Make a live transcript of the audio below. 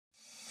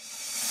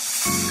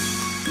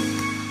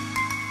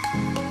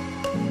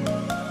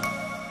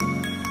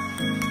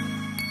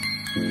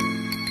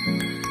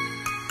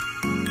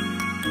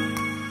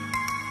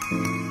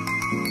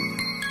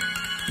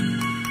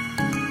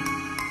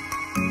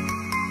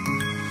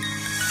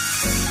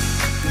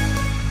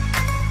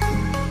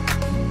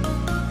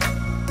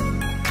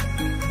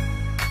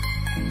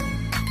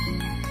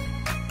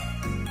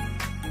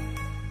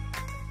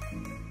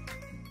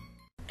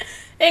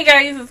Hey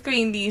guys, it's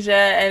Queendija,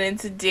 and in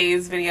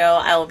today's video,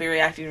 I will be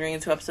reacting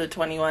to episode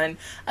 21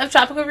 of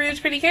Tropical-Rouge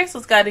Precure. So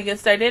let's go ahead and get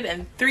started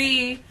in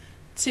 3,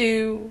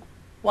 2,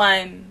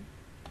 1,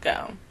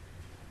 go.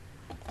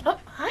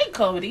 Oh, hi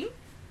Cody.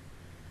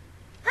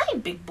 Hi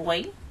big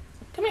boy.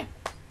 Come here.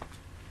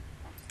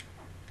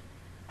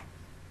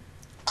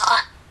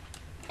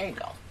 There you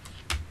go.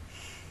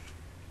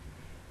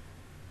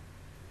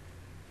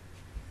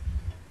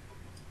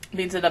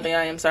 BTW,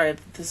 I am sorry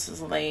that this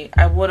is late.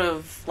 I would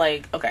have,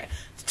 okay.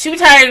 Too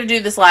tired to do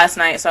this last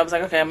night, so I was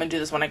like, okay, I'm going to do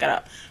this when I get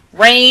up.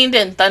 Rained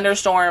and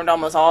thunderstormed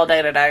almost all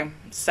day today,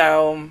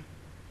 so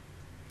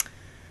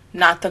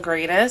not the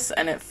greatest,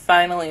 and it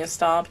finally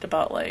stopped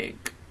about,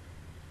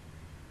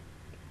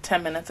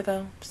 10 minutes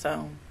ago,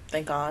 so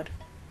thank God.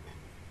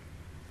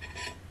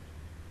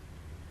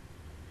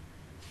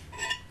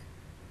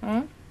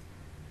 Oh,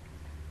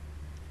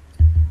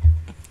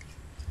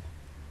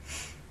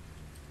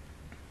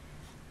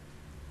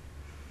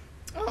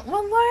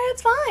 well, Laura,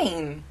 it's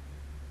fine.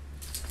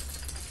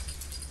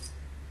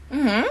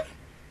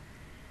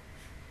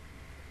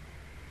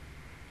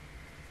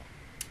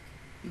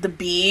 The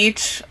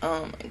beach.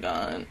 Oh my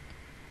God.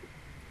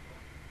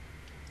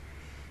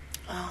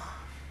 Oh.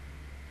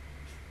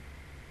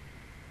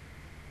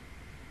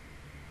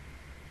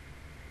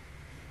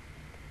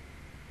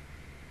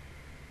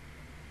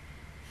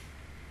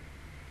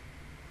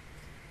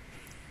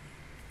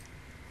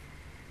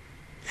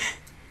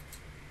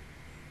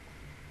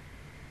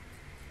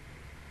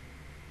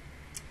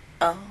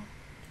 Oh.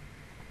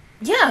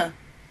 Yeah.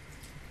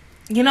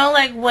 You know,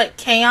 what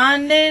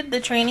Kaon did, the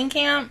training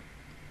camp?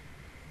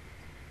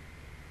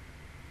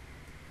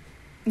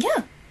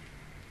 Yeah.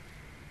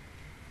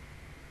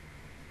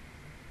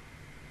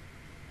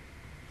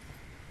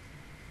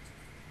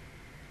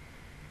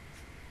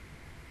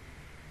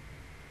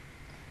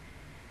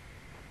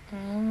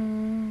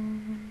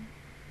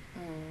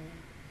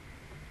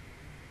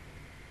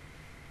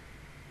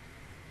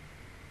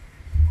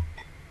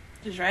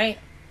 Just right.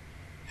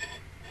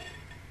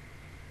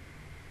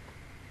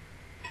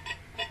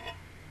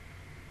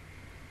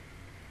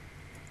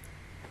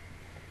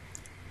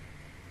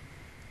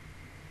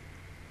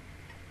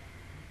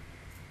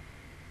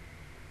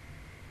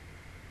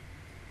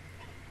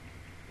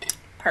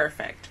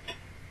 Perfect.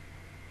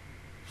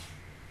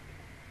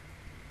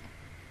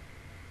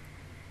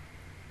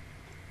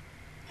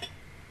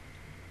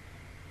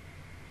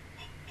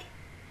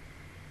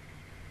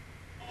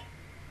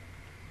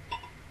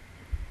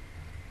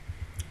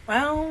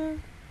 Well,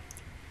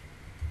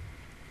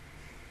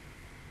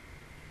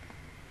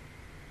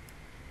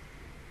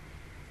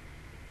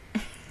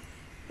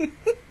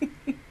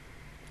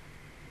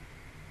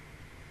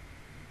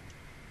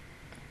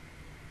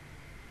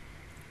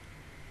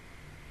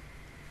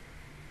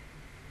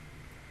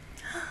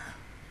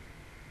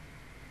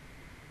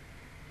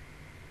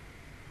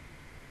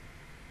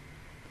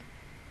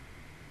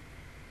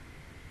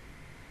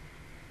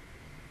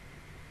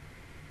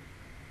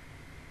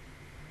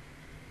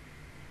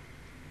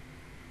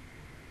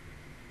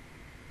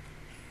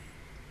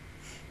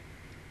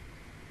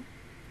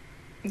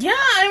 yeah,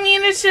 I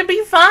mean, it should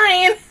be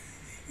fine.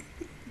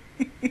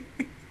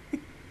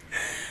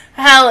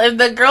 Hell, if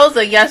the girls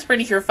at Yes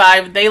Precure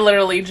 5, they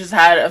literally just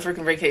had a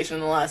freaking vacation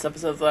in the last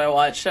episodes that I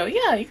watched. So,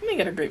 yeah, you can make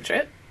it a group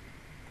trip.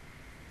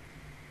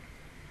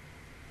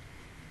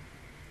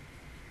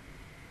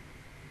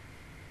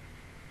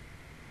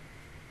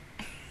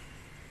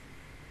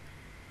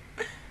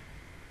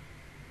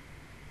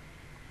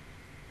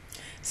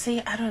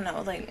 See, I don't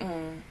know,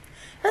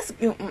 that's,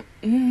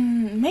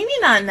 maybe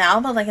not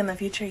now, but, in the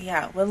future,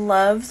 yeah. Would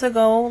love to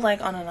go, on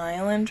an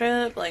island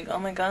trip, oh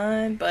my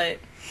God, but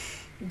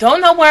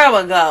don't know where I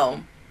would go.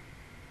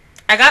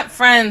 I got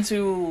friends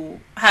who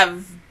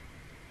have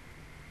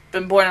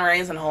been born and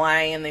raised in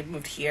Hawaii, and they've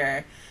moved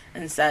here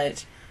and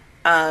such,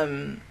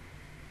 but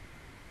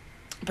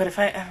if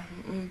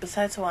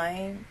besides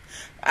Hawaii,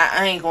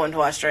 I ain't going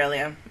to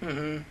Australia.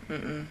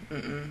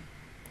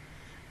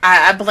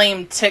 I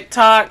blame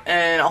TikTok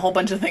and a whole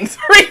bunch of things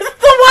for reasons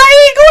why I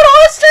ain't going to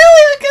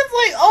Australia, because,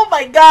 oh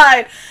my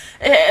God,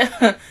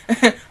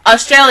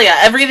 Australia,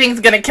 everything's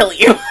gonna kill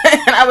you.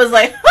 And I was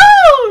like,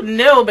 oh,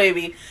 no,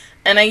 baby.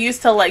 And I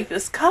used to like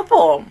this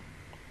couple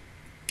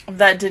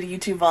that did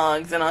YouTube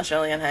vlogs in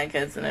Australia and had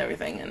kids and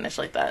everything, and shit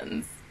like that.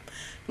 And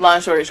long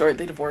story short,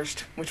 they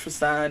divorced, which was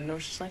sad. And I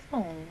was just like,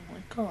 oh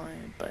my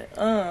God, but,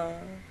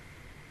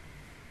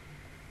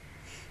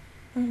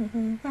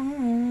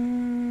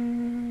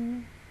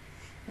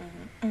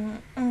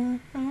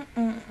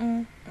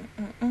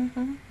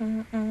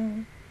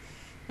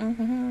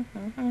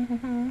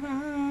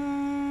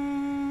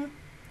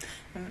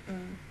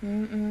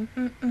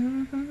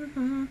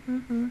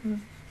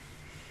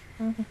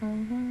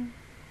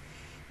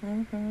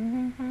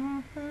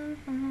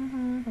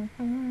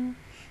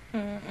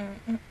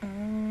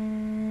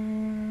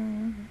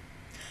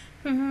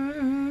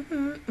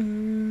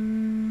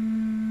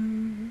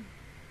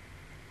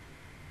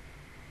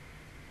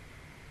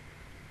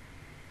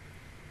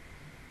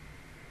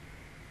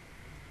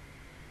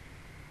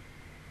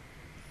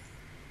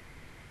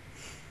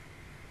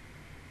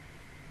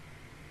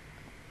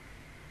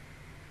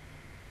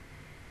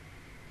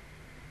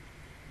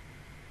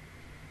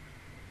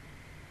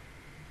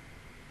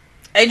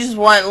 I just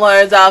want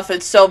Laura's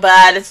outfit so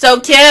bad. It's so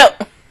cute.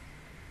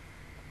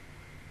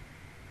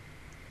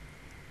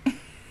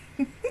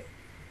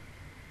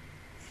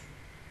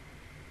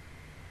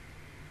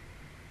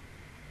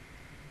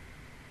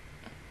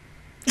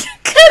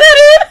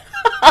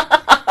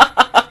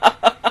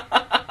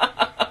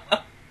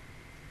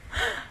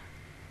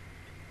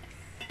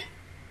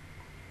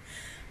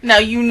 Now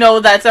you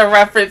know that's a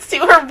reference to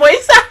her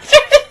voice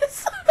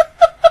actress.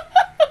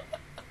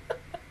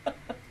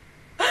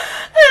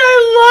 I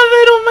love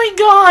it. Oh my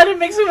god. It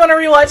makes me want to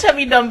rewatch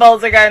Heavy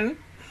Dumbbells again.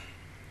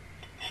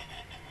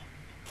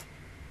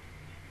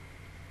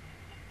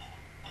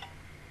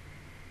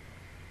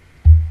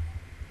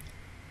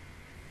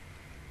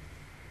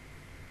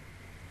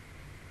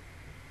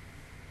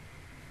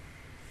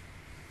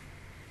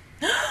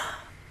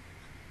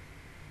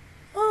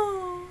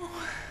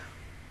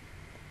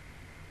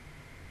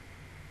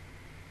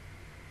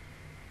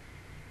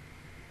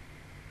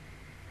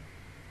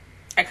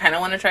 I kind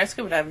of want to try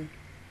scuba diving.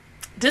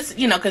 Just,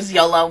 you know, because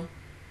YOLO.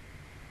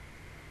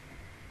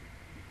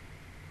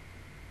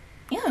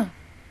 Yeah.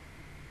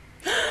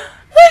 Look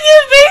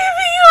at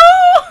baby!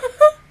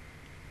 Oh!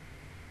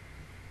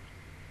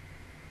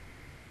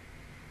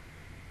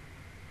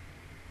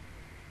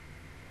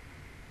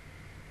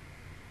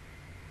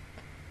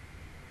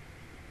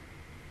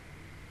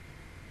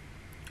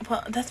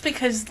 Well, that's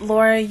because,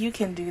 Laura, you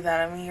can do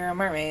that. I mean, you're a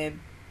mermaid.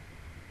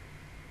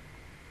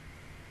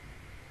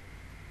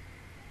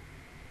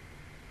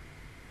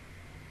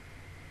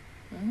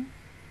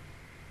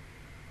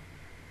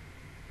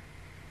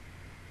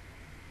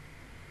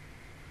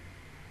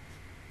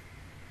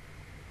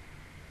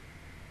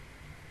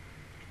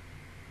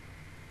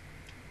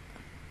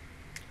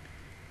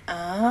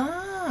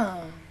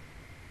 Ah.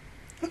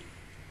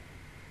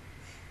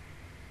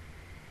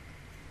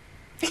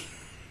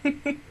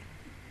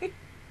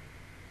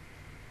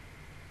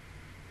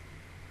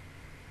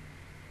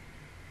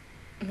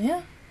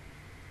 Yeah.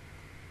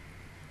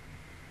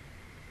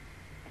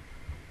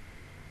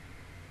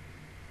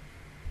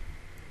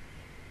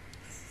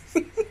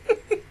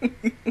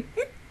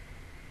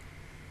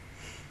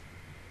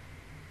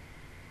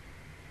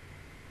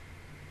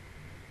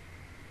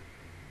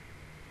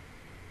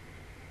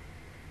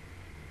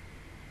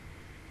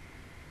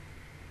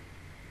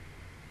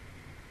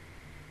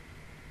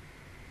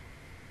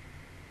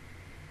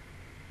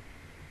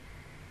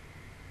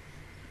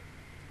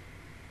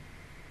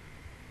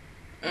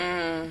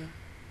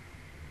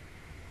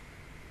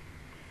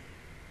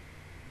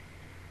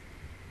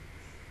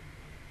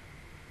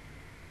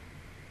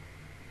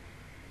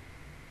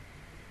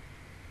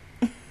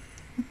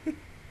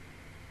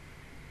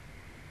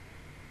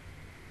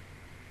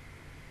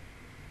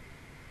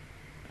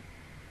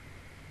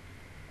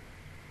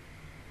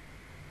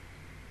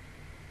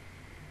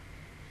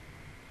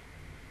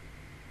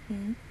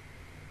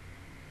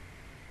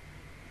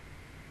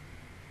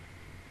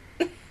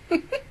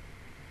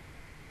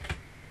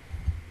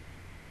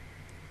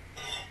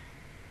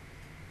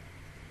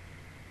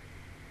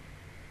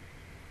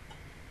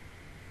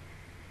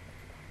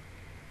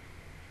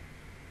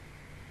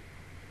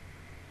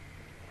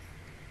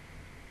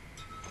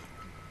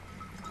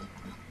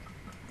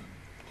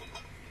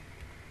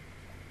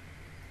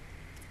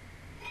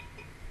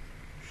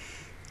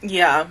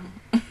 Yeah.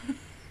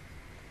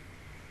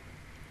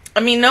 I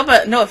mean, no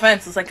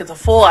offense. It's like it's a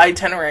full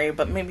itinerary,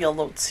 but maybe a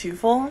little too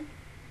full.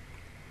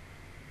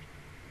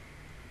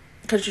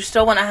 Because you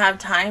still want to have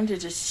time to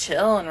just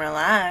chill and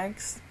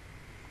relax.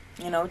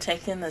 You know,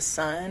 take in the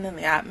sun and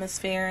the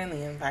atmosphere and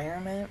the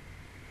environment.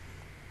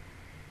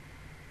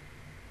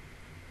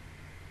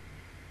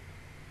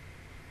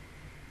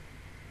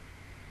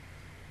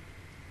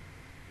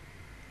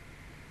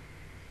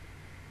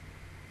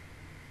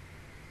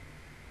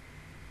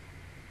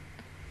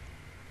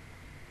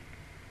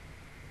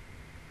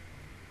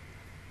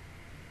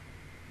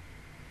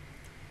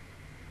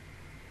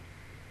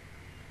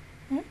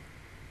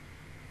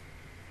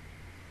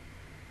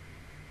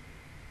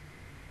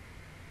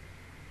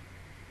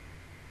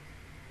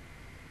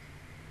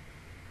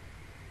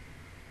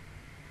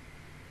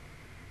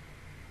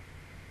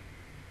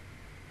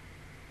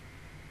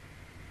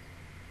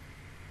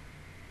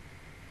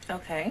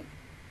 Okay.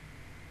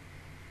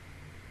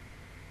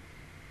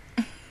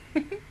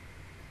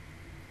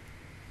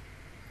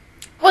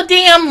 Well,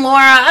 damn,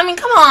 Laura. I mean,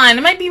 come on.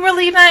 It might be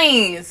really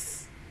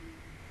nice.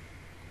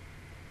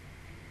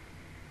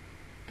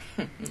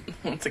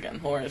 Once again,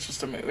 Laura is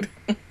just a mood.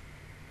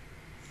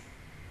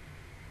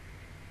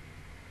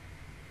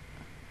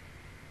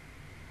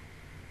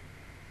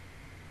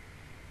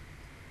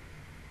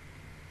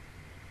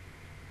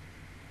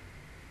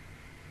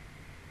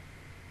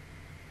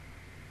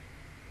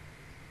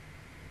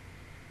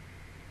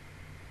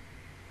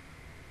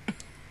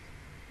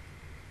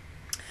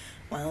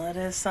 Well, it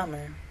is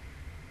summer.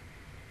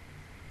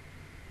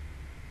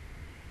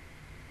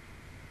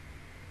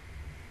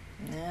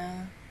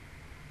 Yeah.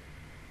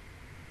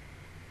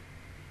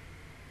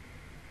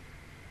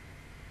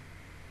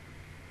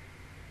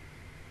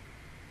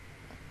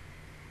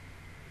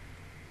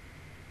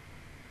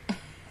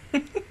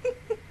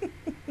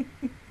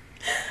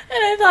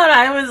 I thought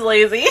I was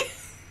lazy.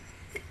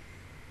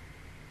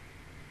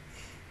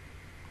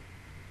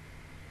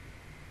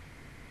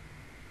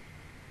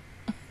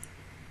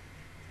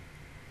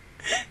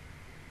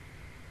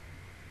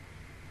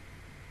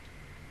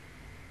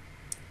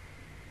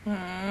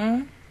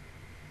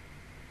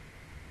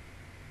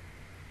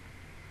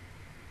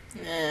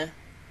 Yeah.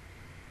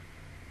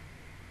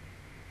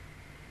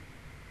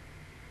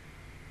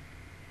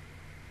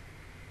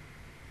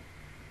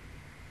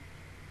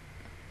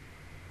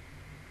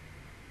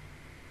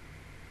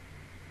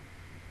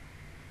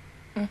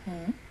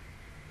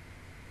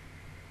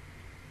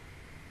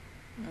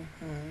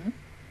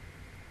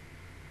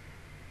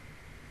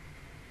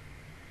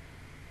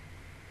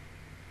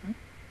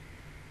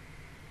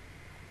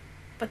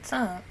 What's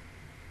up?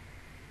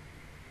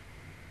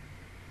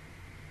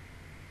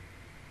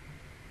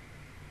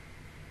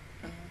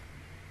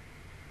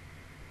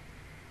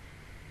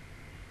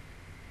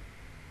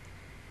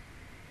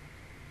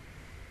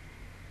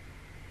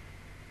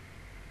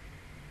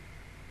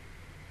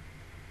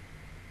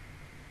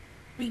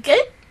 We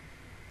good?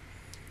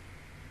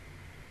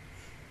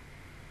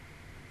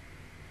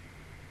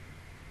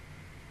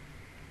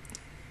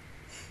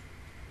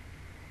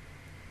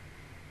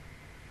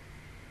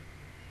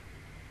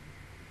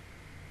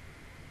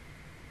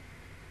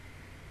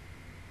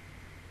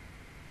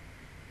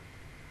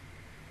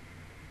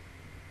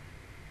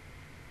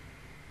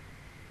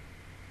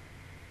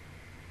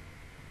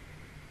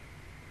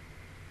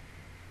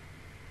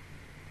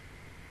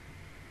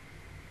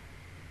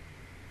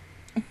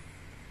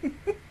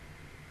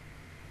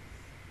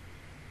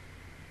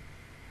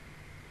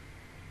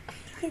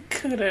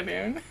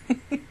 Kuda.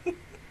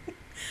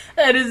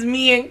 That is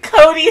me and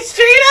Cody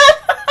straight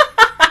up.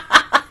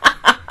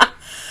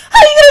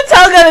 How you gonna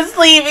tell God it's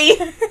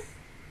sleepy?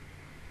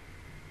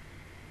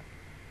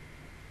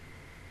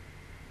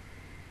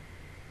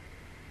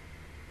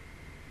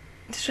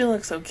 She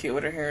looks so cute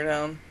with her hair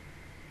down.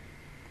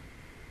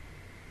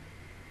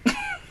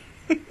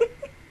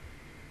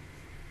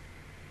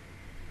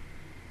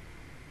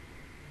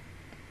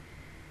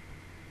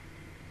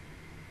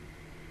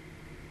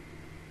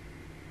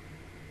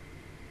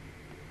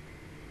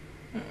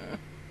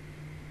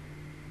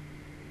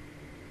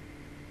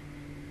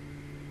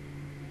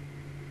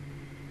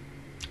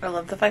 I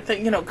love the fact that,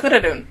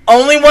 Kuradun,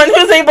 only one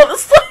who's able to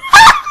sleep.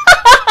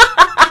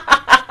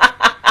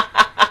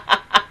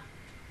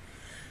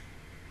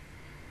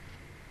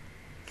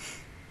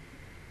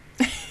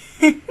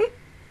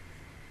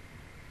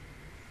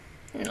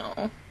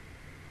 No.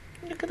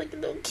 Look at like a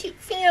little cute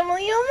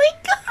family. Oh my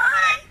god.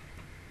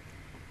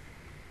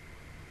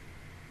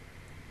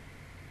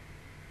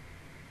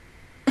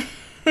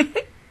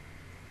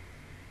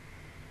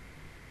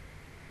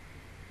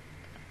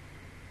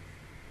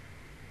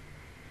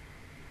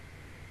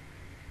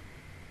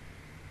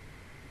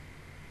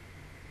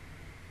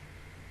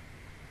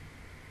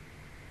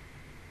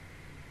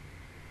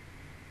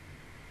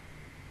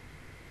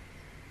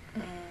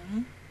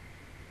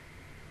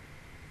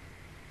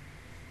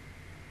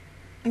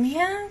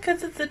 Yeah,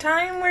 because it's a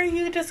time where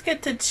you just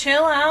get to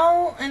chill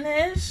out and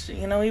ish,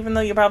 even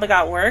though you probably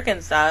got work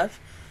and stuff.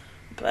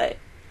 But,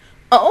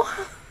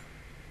 oh.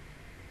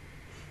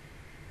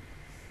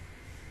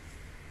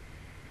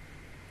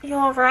 You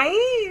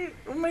alright?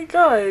 Oh my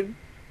god.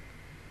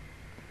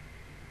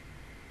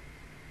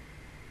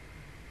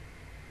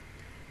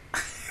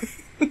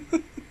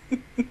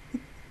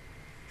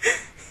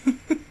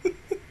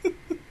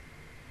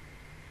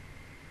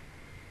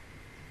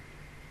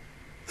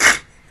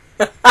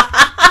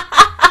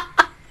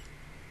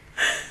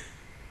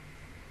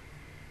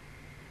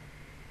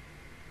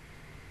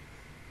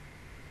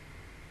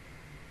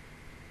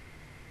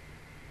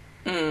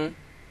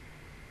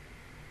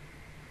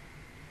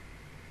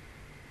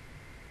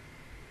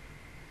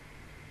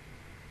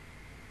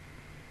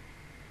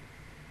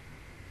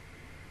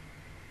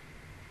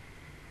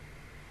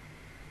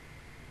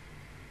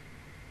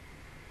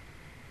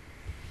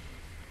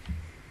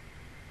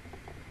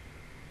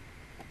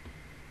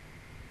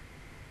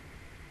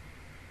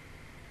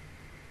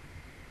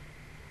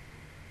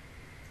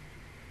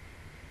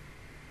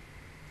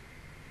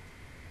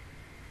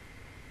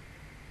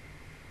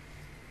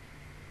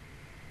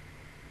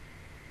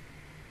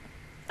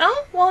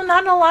 Oh, well,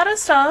 not a lot of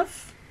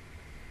stuff.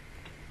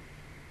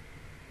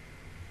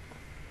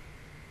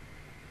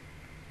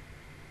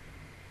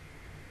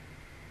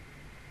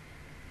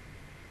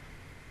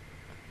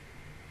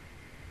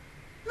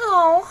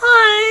 Oh,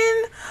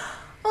 hon.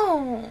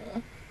 Oh.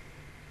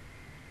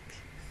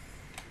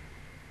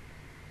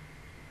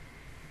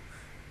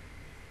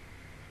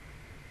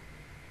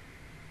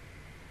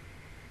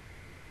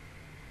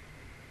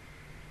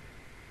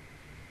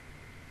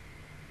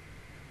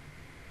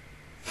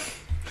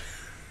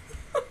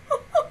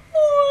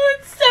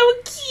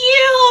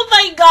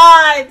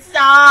 God,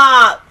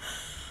 stop.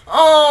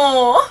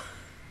 Oh.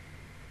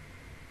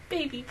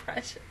 Baby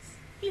Precious.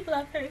 You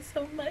love her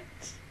so much.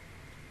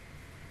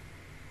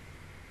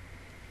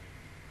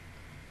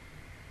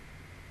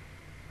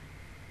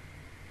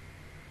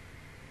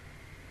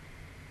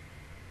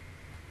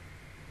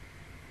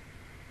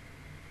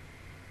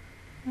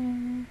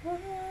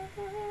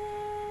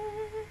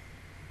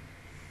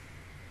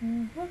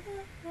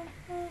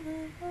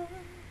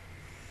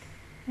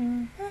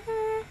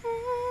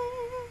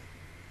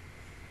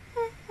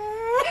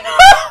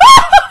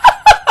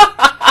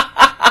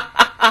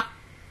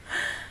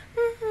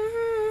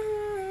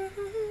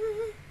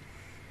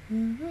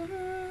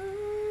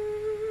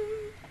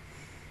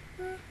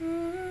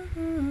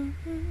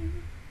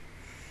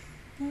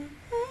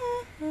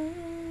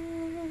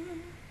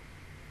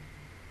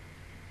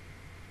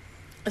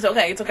 It's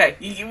okay, it's okay.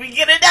 We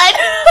get it done.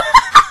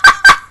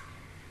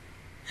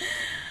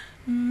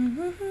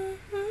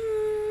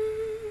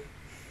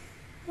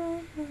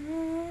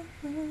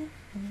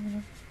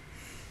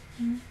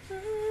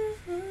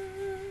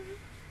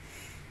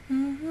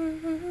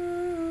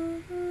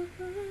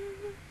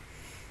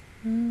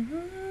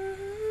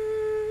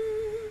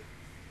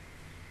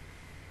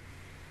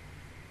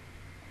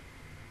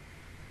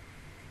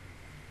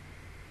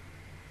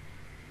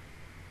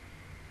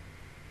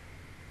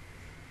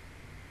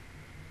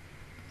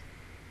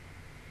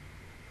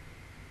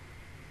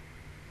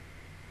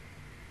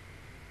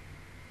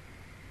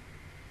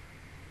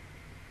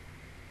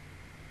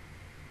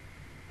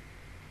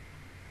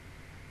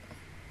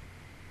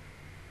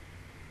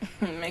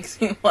 Makes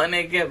me want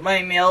to get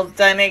my nails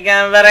done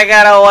again, but I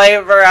gotta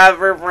wait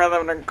forever for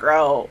them to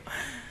grow.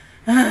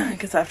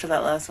 Because after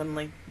that last one,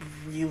 like,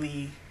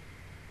 really...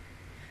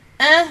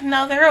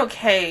 no, they're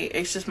okay.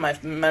 It's just my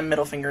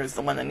middle finger is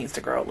the one that needs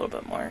to grow a little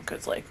bit more.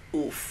 Because, like,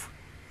 oof.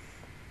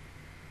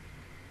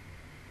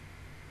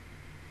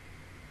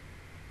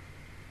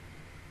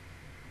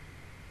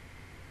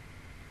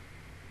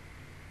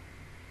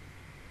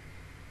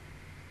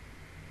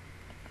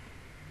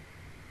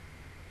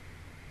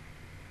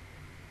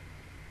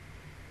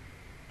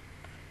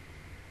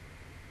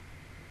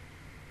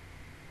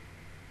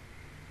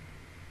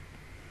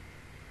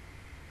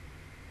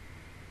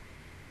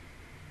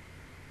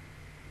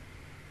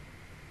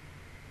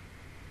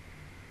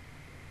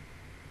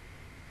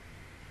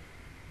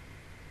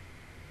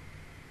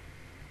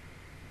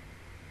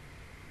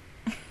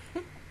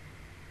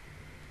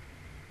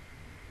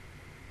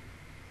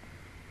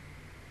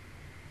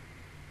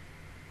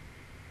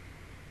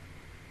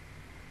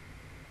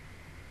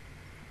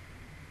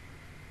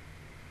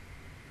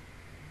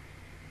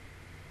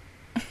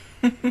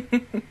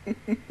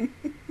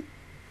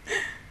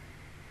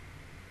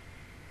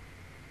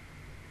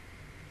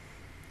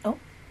 Oh.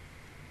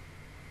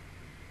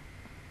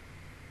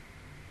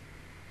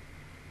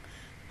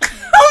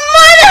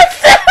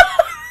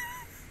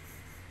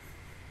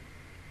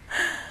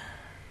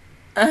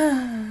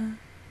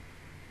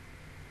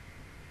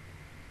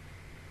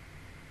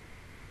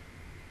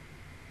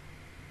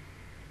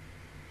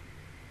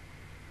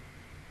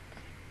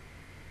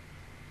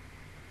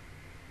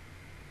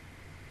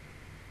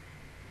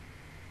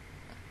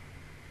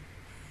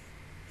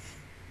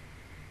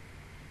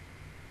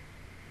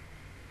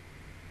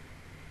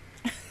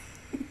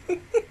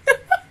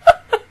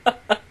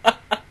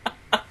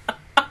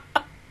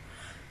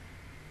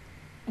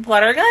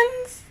 Water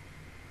guns?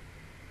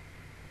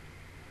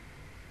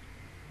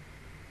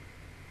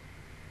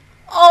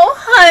 Oh,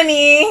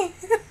 honey.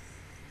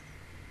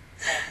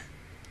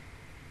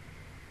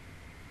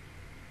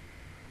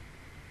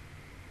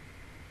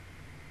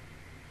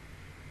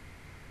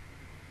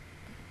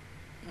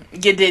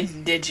 You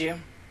did you?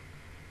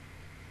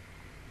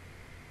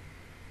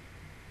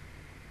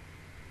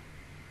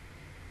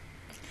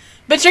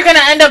 But you're gonna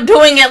end up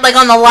doing it like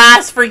on the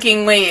last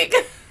freaking week.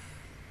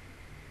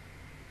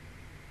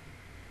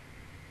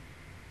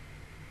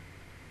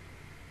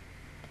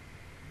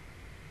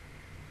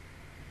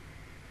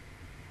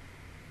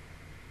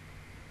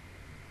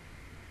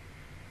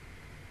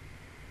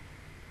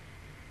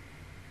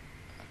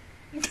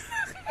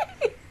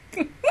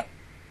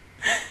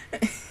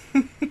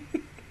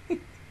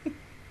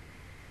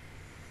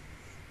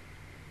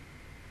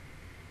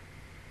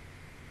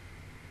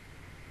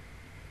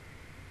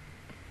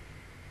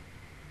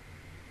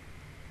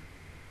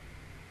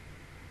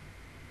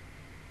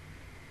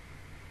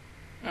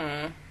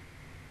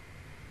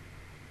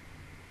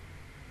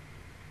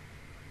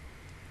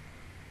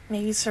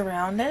 Maybe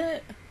surround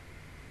it?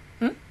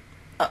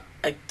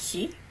 A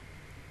key?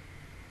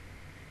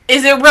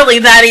 Is it really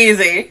that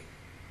easy?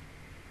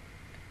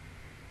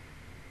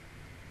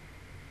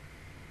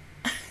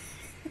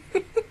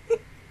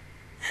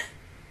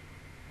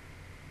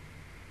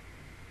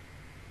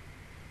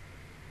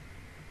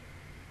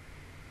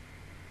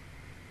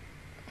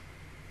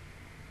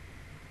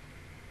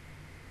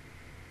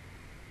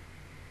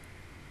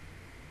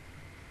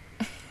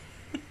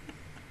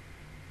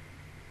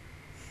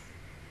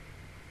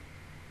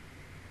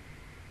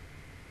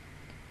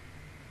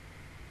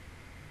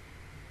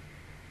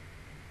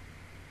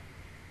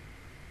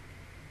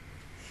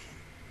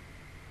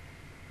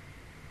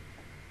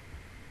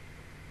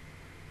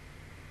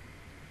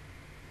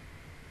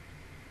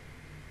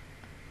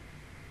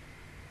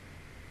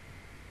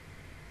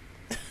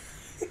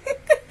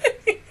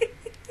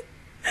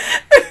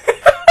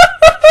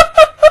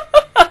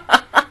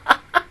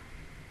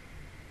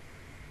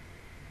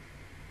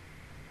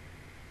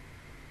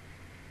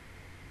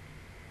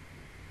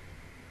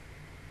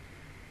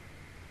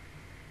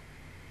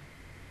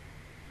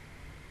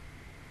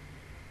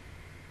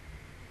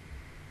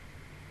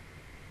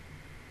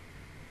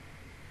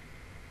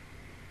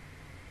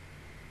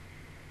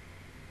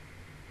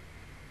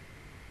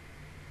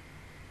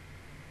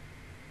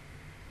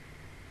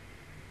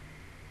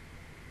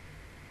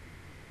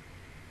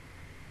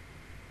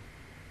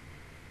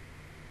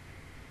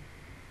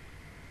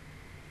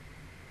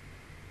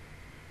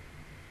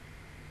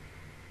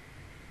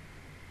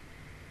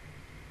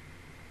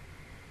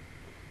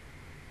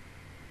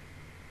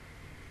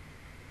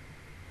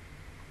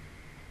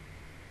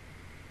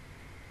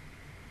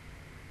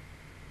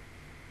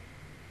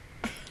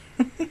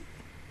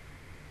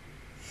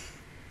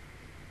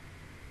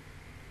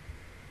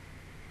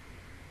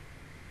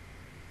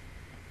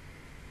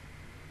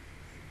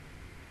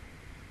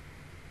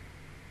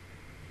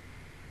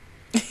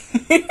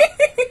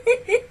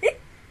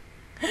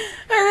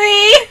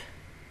 Hurry!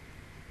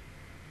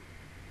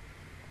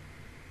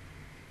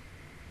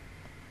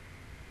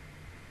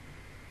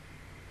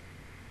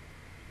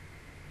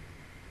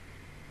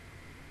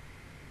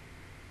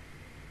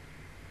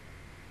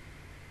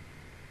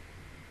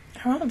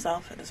 Her mom's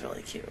outfit is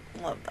really cute.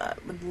 Love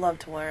that. Would love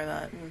to wear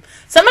that.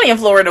 Somebody in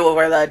Florida will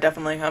wear that,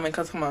 definitely. I mean,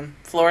 because, come on.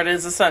 Florida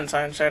is the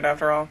sunshine state,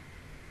 after all.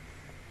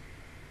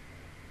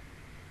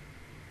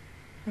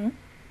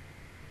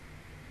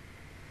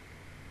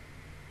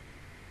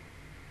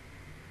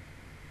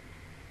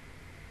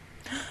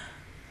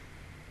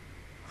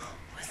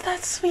 Was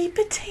that sweet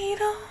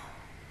potato?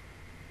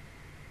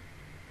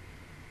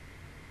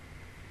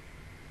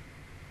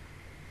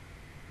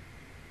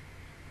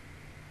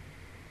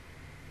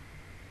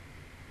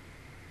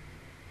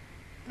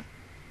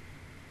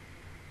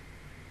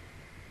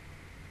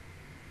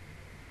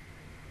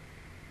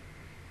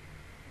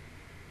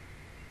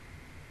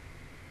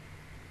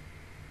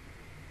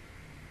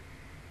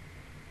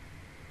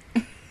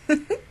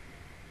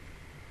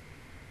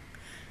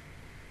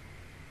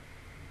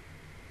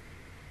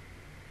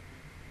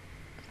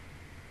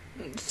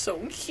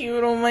 So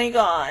cute, oh my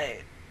god.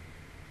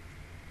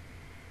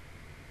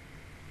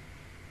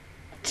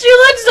 She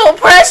looks so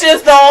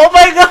precious though, oh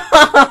my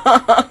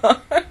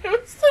god. It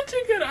was such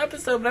a good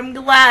episode, but I'm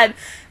glad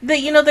that,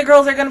 you know, the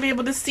girls are going to be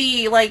able to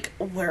see, like,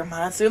 where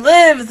Matsu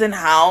lives and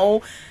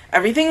how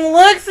everything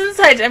looks and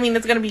such. I mean,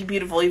 it's going to be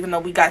beautiful, even though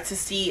we got to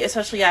see,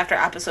 especially after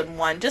episode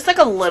 1, just like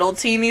a little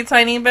teeny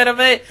tiny bit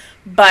of it,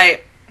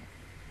 but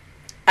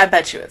I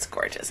bet you it's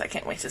gorgeous. I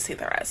can't wait to see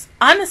the rest.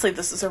 Honestly,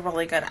 this is a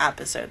really good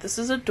episode. This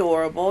is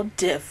adorable,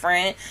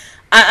 different.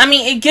 I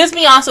mean, it gives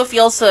me also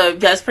feels to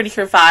Yes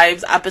Precure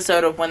 5's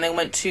episode of when they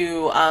went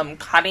to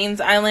Cotting's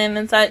Island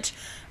and such.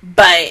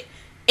 But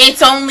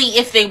it's only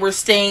if they were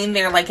staying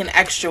there like an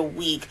extra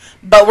week.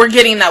 But we're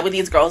getting that with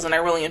these girls, and I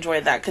really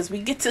enjoyed that because we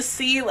get to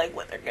see like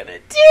what they're gonna do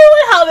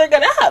and how they're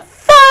gonna have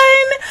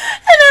fun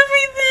and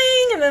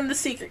everything. And then the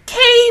secret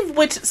cave,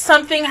 which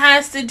something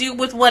has to do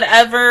with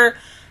whatever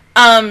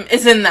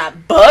is in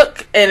that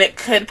book, and it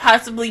could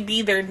possibly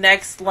be their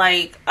next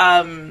like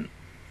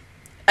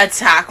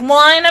attack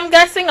line, I'm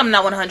guessing. I'm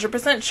not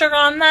 100% sure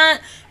on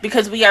that,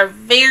 because we are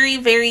very,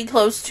 very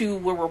close to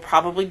where we're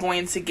probably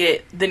going to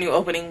get the new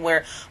opening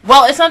where,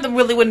 well, it's not that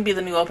really wouldn't be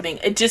the new opening.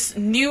 It just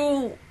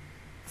new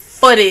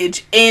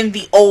footage in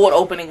the old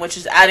opening, which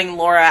is adding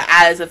Laura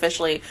as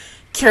officially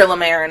Kira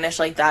Lemaire and ish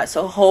like that.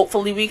 So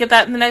hopefully we get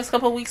that in the next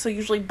couple of weeks. So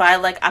usually by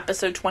like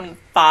episode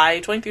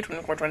 25, 23,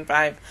 24,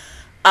 25,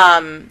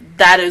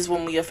 that is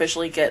when we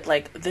officially get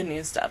like the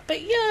new stuff.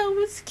 But yeah, it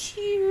was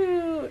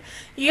cute.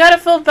 You gotta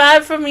feel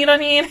bad for me,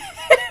 don't you?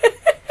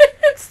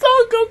 It's so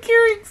go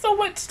carrying so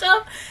much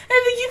stuff, and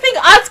then you think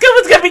Asuka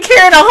was gonna be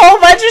carrying a whole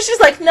bunch, and she's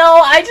like, no,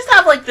 I just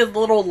have like this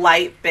little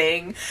light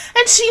thing.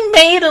 And she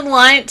made a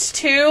lunch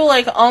too.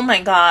 Like, oh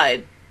my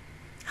god,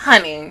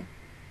 honey,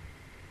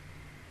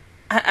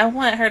 I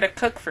want her to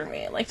cook for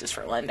me, like just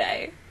for one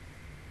day.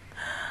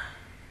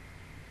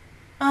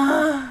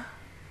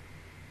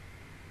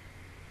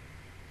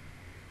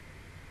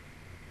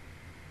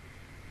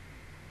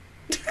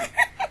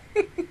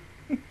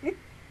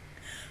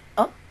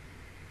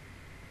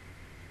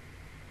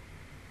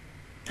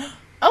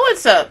 Oh,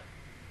 it's a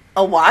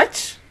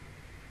watch?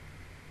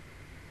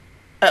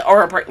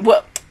 Or a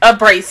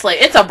bracelet.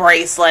 It's a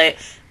bracelet.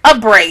 A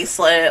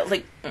bracelet.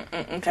 Like,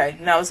 okay.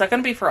 Now, is that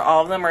going to be for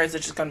all of them, or is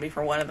it just going to be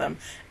for one of them?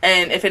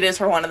 And if it is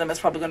for one of them, it's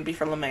probably going to be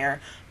for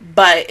Lemaire.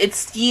 But it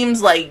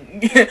seems like,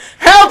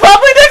 hell,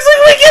 probably next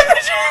week we get the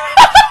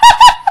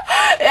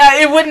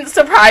yeah, it wouldn't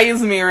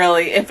surprise me,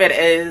 really, if it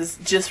is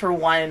just for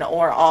one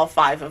or all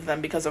 5 of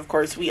them, because, of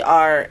course, we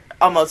are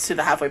almost to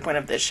the halfway point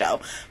of this show.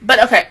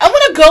 But, okay, I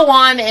want to go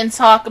on and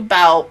talk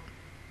about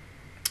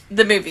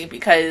the movie,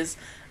 because,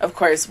 of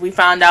course, we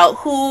found out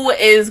who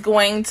is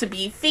going to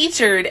be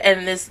featured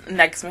in this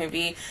next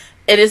movie.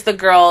 It is the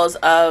girls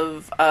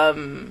of, oh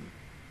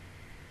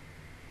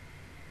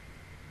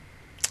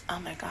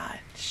my god,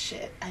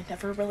 shit, I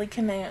never really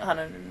connect, hold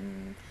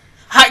on.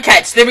 Heart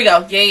Catch, there we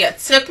go. Yeah.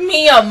 Took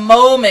me a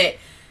moment.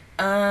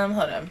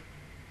 Hold on.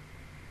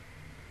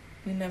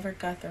 We never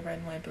got the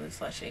red, white, blue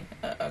slushie.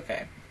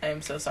 Okay. I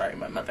am so sorry,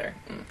 my mother.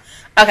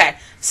 Okay.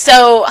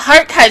 So,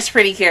 Heart Catch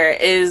Precure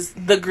is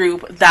the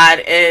group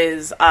that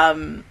is,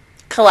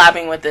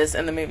 collabing with this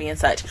in the movie and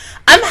such.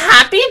 I'm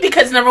happy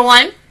because, number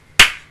one,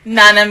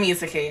 Nana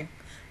Mizuki.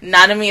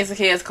 Nana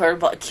Mizuki is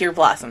Cure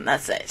Blossom.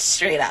 That's it.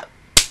 Straight up.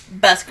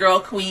 Best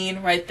girl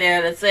queen right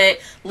there. That's it.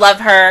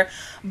 Love her.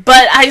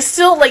 But I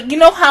still, like, you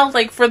know how,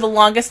 like, for the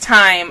longest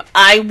time,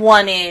 I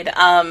wanted,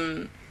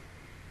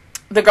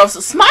 the girls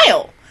to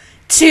smile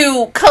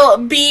to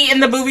be in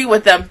the movie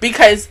with them,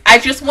 because I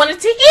just wanted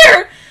to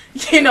hear,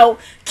 you know,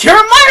 Cure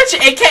March,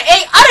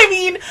 aka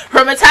Armin,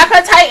 from Attack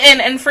on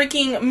Titan, and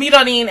freaking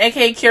Mironin,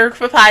 aka Cure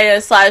Papaya /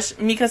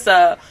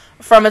 Mikasa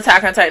from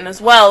Attack on Titan as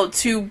well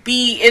to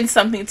be in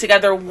something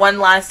together one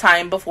last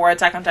time before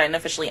Attack on Titan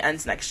officially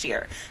ends next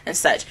year and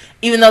such.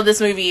 Even though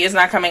this movie is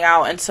not coming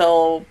out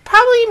until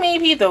probably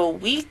maybe the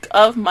week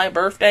of my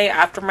birthday,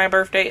 after my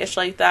birthday, ish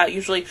like that.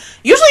 Usually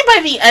by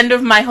the end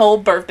of my whole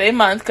birthday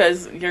month,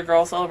 because your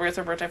girl celebrates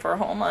her birthday for a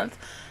whole month.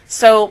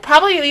 So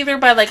probably either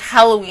by like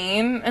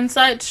Halloween and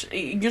such,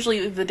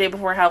 usually the day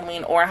before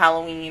Halloween or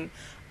Halloween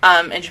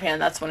in Japan,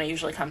 that's when it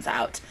usually comes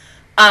out.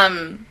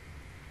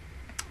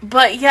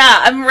 But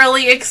yeah, I'm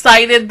really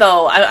excited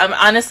though. I'm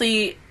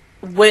honestly,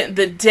 when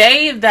the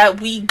day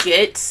that we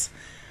get,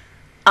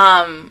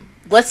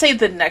 let's say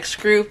the next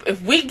group,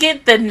 if we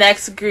get the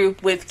next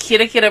group with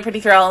Kira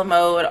Precure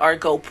mode or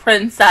Go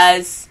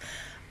Princess,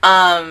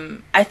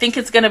 I think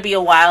it's gonna be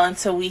a while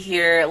until we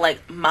hear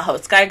like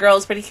Mahotsukai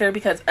Girls Precure,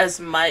 because as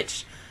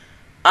much,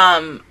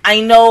 I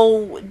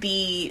know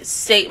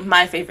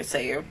my favorite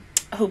Seiyu,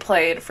 who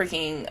played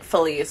freaking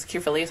Felice,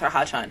 Q Felice or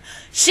Hachan.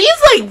 She's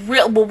like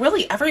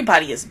really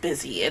everybody is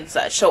busy and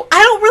such. So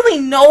I don't really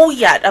know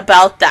yet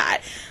about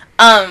that.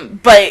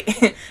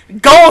 But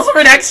goals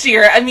for next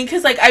year. I mean,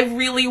 cause like I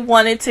really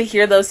wanted to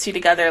hear those two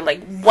together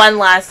like one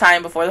last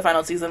time before the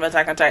final season of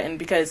Attack on Titan,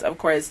 because of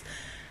course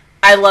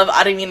I love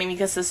Arumi and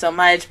Mikasa so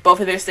much. Both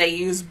of their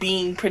seiyus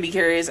being pretty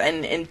curious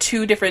and in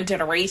two different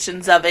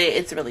generations of it.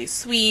 It's really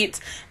sweet.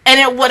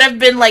 And it would have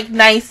been like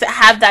nice to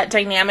have that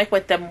dynamic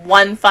with them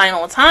one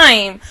final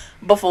time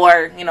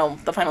before, you know,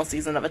 the final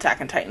season of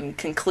Attack on Titan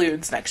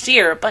concludes next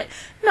year. But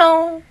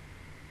no.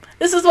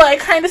 This is why I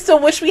kind of still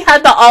wish we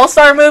had the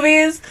All-Star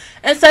movies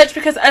and such,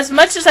 because as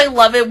much as I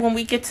love it when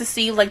we get to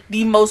see like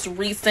the most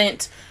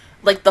recent,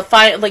 like the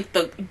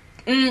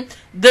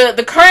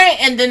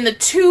current and then the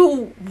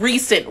two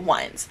recent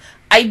ones.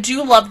 I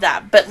do love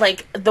that. But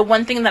like the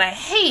one thing that I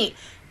hate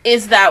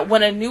is that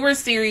when a newer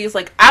series,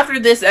 like after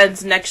this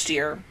ends next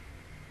year,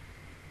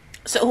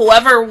 so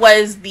whoever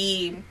was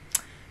the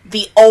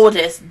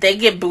oldest, they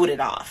get booted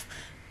off.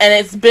 And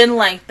it's been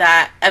like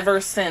that ever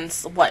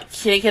since what?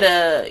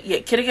 Kira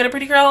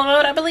Pretty Girl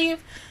mode, I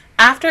believe.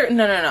 After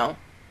no.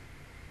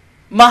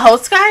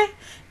 Mahotsukai?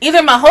 Either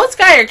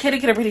Mahotsukai or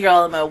Kira Pretty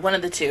Girl mode, one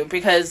of the two,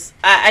 because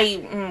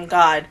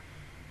God,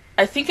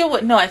 I think it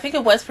was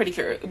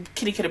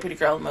Kira Pretty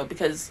Girl mode,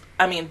 because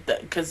I mean,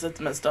 because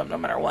it's messed up no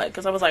matter what.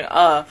 Because I was like,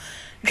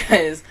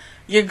 because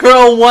your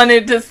girl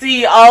wanted to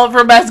see all of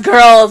her best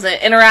girls and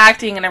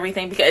interacting and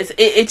everything, because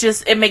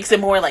it makes it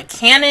more like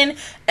canon.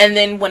 And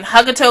then when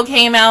Hagato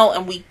came out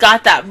and we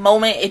got that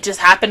moment, it just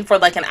happened for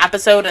like an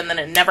episode and then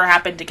it never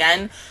happened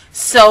again.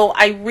 So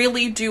I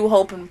really do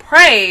hope and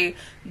pray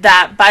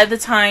that by the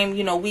time,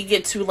 you know, we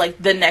get to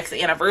like the next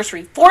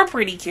anniversary for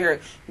Pretty Cure,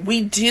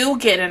 we do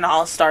get an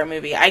all-star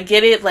movie. I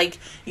get it, like,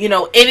 you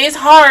know, it is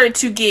hard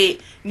to get,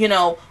 you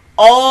know,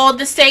 all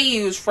the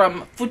seiyus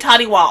from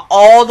Futariwa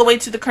all the way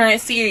to the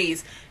current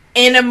series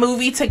in a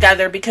movie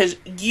together, because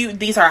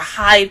these are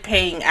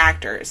high-paying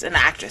actors and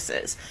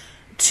actresses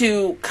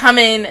to come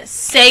in,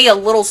 say a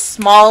little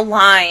small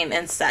line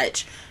and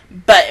such.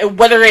 But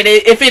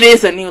if it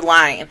is a new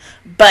line,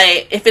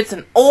 but if it's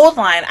an old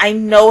line, I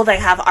know they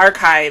have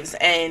archives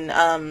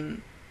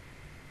and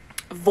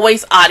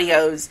voice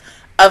audios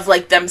of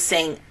like them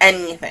saying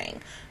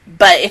anything.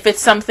 But if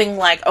it's something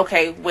like,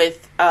 okay,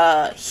 with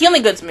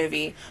Healing Goods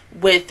movie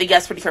with the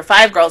Yes Pretty Cure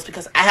 5 girls,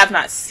 because I have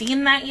not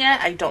seen that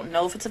yet. I don't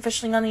know if it's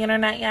officially on the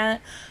internet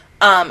yet.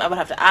 I would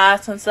have to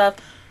ask and stuff.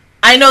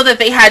 I know that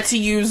they had to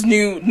use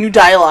new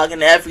dialogue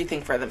and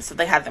everything for them, so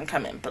they had them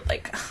come in. But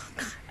like,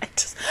 I want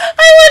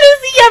to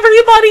see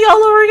everybody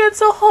all over again.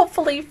 So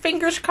hopefully,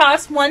 fingers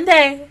crossed, one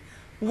day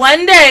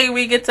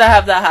we get to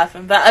have that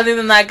happen. But other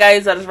than that,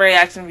 guys, that is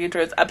reaction review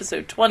towards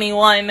episode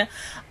 21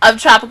 of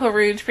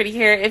Tropical-Rouge Pretty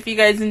Cure. If you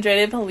guys enjoyed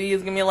it,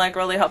 please give me a like. It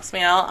really helps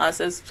me out.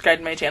 Also, subscribe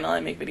to my channel. I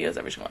make videos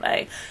every single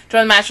day.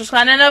 Join the Master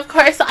Squad. And of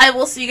course, I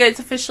will see you guys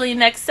officially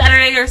next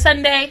Saturday or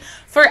Sunday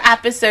for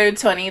episode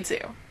 22.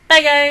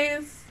 Bye,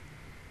 guys.